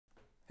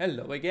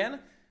Hello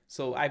again.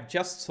 So I've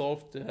just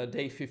solved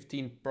day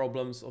 15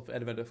 problems of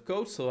Advent of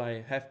Code, so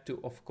I have to,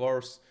 of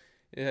course,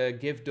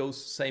 give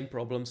those same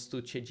problems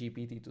to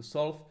ChatGPT to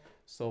solve.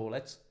 So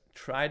let's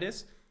try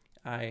this.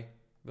 I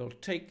will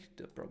take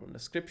the problem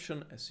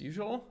description as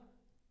usual,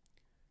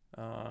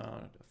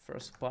 the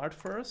first part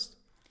first,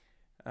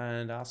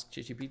 and ask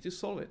ChatGPT to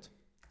solve it.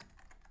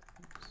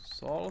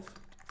 Solve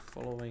the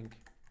following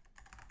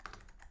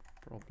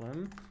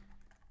problem.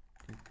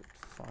 Input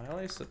file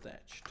is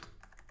attached.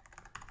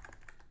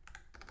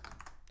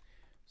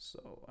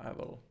 So I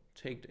will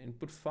take the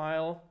input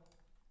file,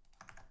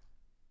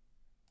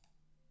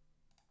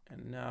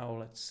 and now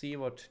let's see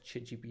what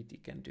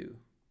ChatGPT can do.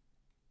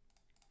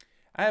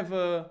 I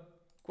have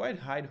quite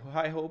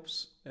high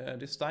hopes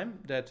this time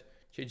that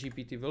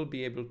ChatGPT will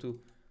be able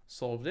to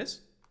solve this,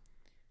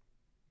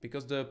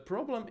 because the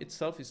problem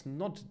itself is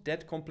not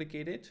that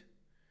complicated.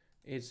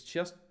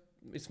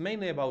 It's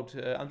mainly about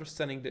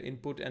understanding the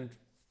input and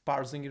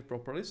parsing it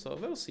properly, so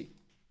we'll see.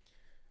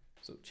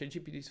 So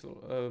ChatGPT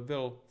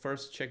will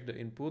first check the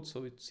input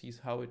so it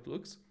sees how it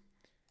looks.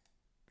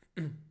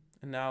 And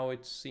now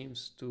it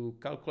seems to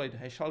calculate the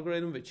hash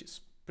algorithm, which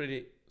is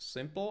pretty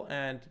simple.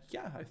 And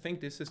yeah, I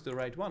think this is the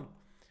right one.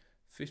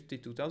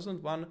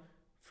 52,001,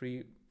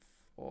 3,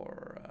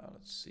 4,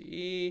 let's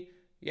see.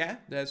 Yeah,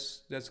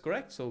 that's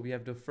correct. So we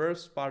have the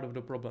first part of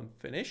the problem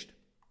finished.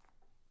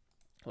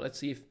 Let's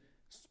see if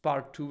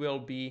part 2 will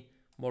be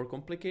more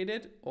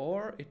complicated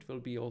or it will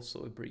be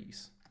also a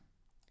breeze.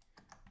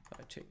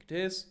 I check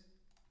this.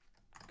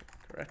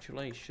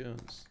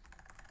 Congratulations.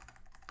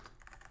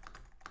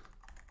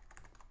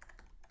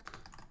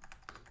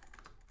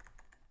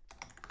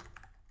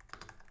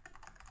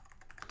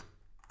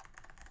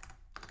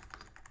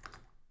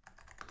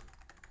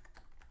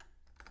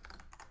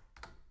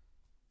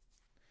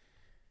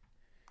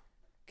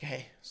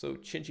 Okay, so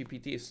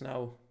ChatGPT is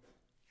now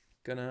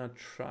gonna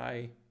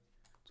try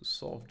to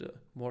solve the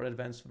more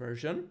advanced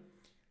version.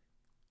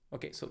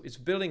 Okay, so it's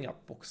building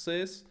up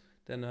boxes,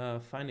 then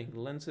finding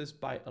lenses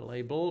by a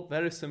label,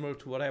 very similar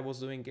to what I was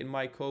doing in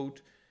my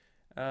code.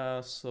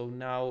 So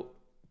now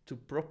to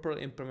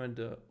properly implement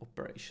the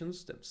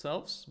operations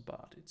themselves,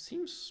 but it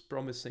seems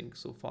promising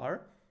so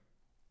far.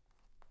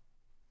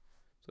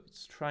 So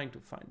it's trying to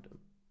find the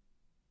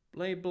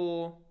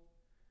label.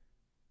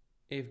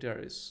 If there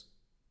is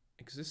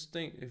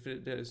existing, if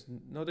there is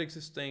not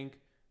existing,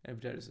 and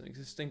if there is an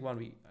existing one,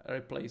 we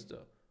replace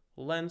the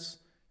lens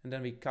and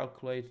then we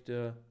calculate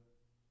the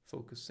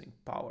focusing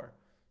power.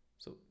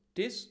 So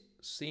this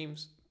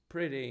seems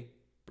pretty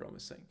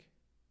promising,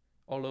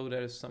 although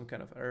there is some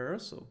kind of error,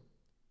 so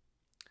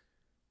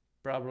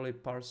probably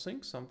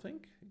parsing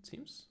something, it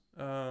seems.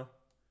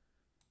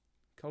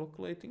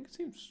 Calculating, it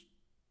seems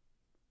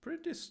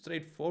pretty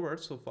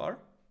straightforward so far.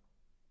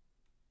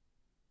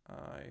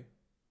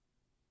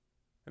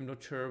 I'm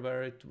not sure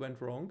where it went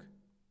wrong.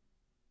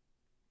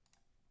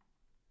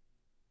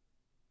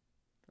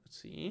 Let's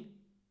see.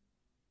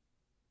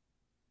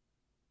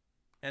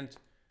 And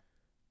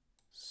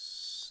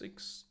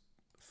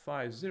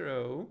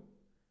 650,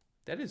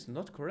 that is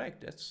not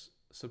correct. That's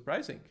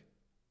surprising.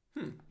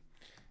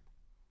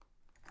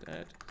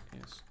 That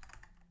is.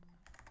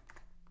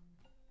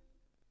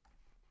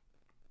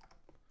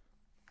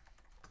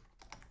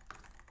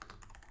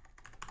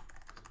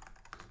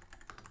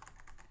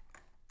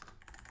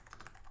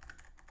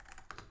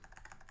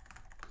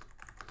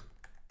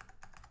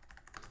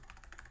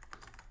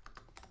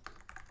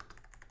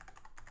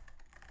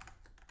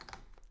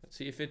 Let's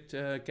see if it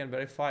can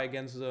verify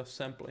against the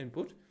sample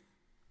input.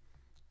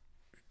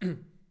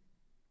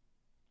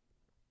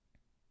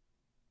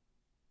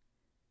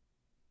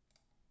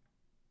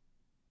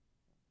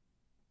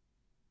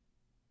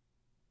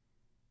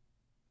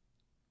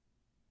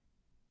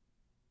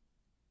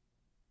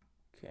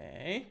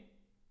 Okay.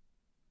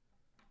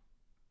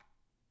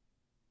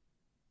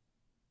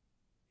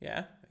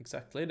 Yeah,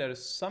 exactly. There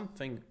is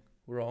something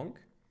wrong.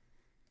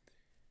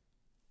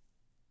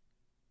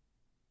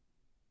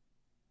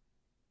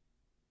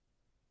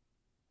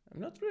 I'm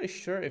not really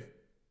sure if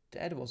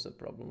that was a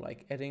problem,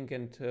 like adding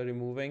and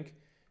removing.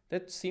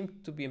 That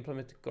seemed to be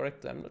implemented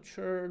correctly. I'm not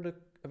sure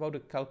about the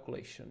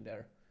calculation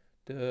there.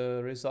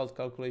 The result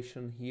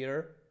calculation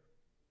here.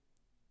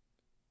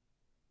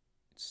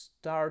 It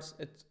starts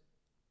at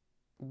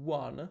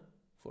 1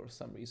 for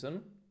some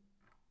reason.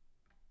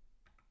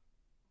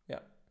 Yeah.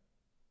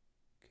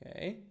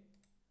 Okay.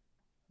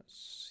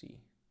 Let's see.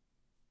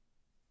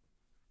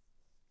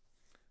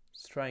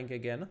 Let's trying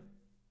again.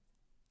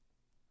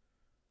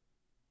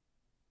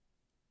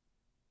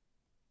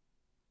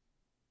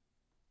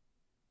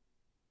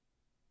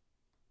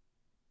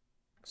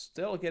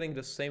 Still getting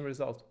the same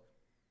result.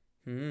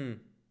 I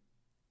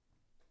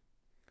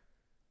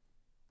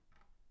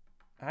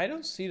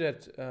don't see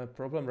that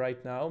problem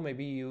right now.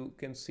 Maybe you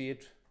can see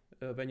it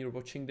when you're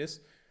watching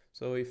this.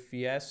 So if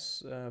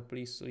yes,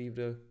 please leave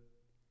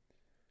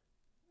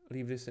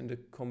this in the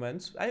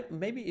comments.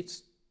 Maybe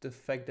it's the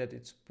fact that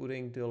it's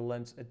putting the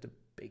lens at the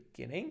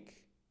beginning.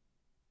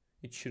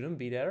 It shouldn't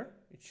be there.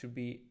 It should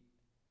be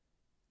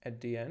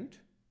at the end.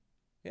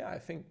 Yeah, I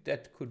think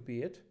that could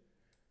be it.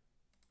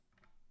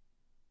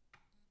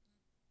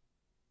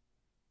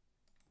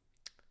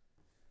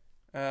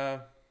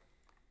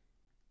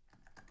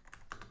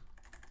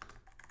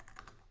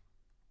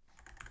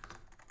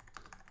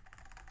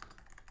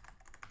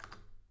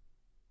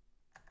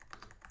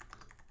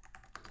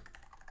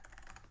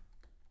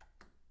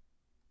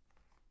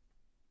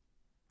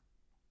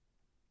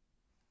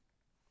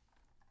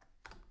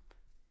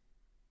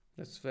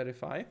 Let's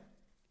verify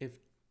if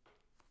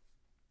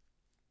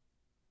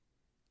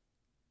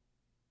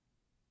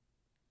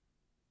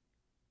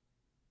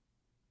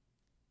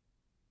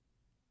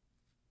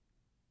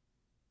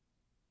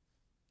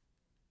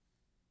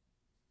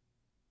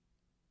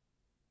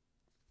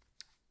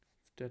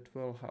that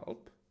will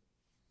help.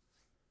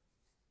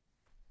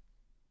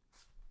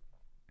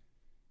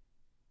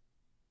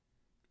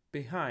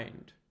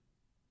 Behind.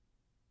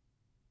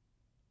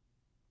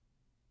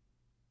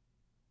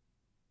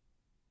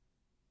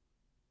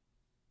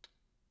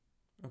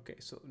 Okay,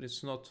 so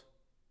that's not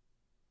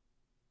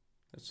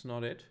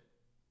it.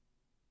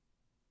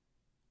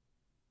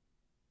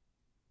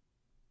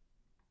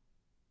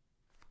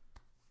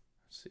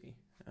 Let's see.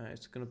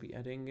 It's gonna be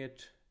adding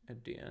it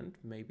at the end,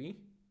 maybe.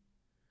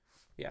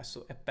 Yeah,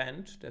 so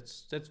append,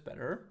 that's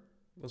better.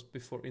 It was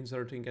before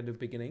inserting at the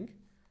beginning.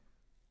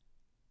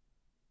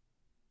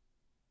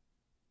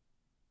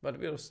 But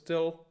we're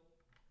still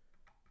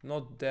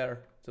not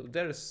there. So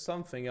there is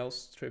something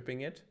else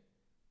tripping it.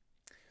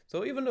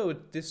 So even though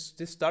this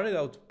started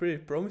out pretty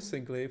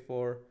promisingly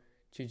for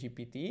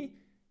ChatGPT,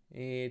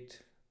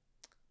 it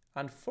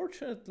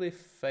unfortunately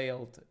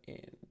failed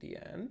in the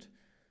end.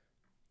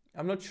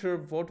 I'm not sure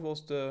what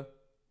was the...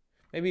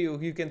 Maybe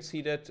you can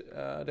see that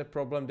the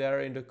problem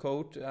there in the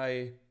code.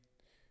 I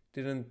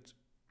didn't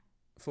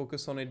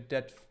focus on it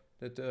that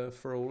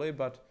thoroughly,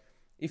 but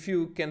if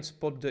you can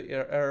spot the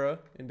error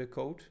in the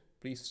code,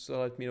 please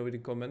let me know in the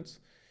comments.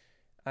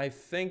 I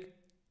think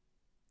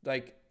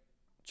like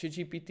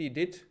ChatGPT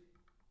did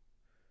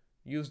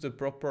use the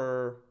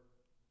proper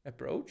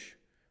approach,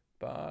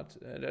 but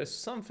there's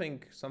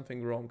something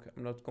wrong.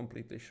 I'm not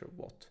completely sure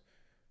what.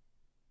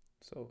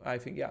 So I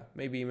think, yeah,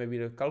 maybe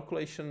the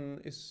calculation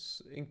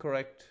is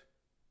incorrect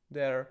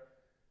there.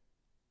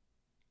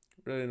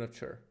 Really not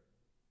sure.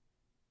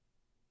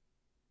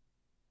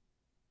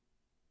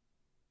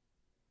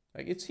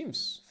 Like it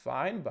seems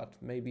fine, but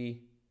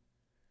maybe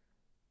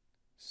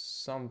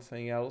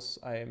something else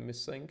I am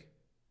missing.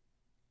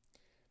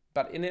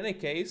 But in any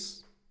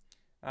case,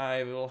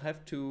 I will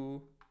have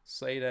to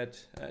say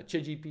that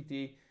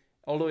ChatGPT,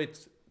 although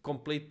it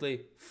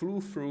completely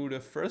flew through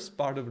the first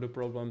part of the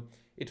problem,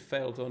 it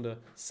failed on the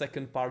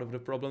second part of the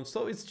problem.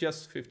 So it's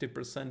just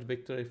 50%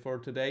 victory for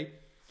today.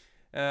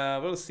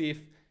 We'll see if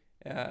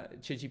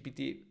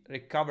ChatGPT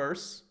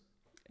recovers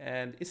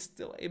and is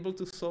still able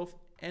to solve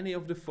any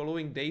of the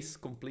following days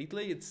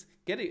completely. It's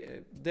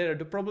getting there.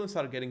 The problems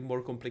are getting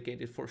more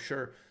complicated for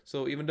sure.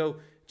 So even though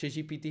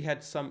ChatGPT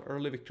had some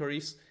early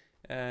victories,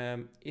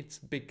 it's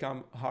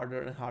become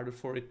harder and harder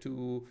for it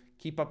to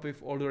keep up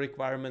with all the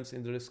requirements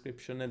in the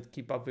description and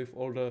keep up with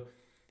all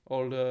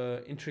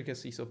the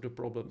intricacies of the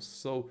problems.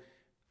 So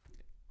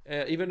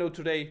even though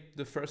today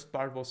the first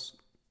part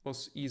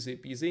was easy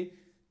peasy,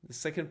 the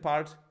second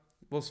part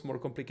was more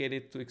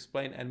complicated to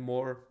explain and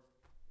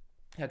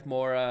had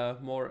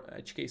more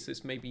edge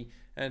cases maybe,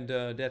 and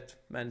that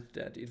meant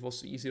that it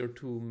was easier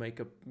to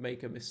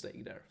make a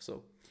mistake there.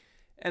 So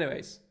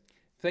anyways,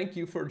 thank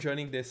you for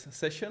joining this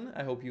session.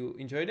 I hope you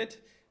enjoyed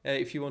it.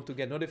 If you want to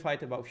get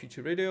notified about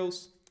future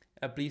videos,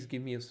 please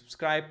give me a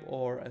subscribe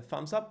or a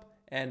thumbs up,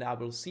 and I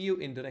will see you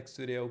in the next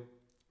video.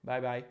 Bye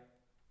bye.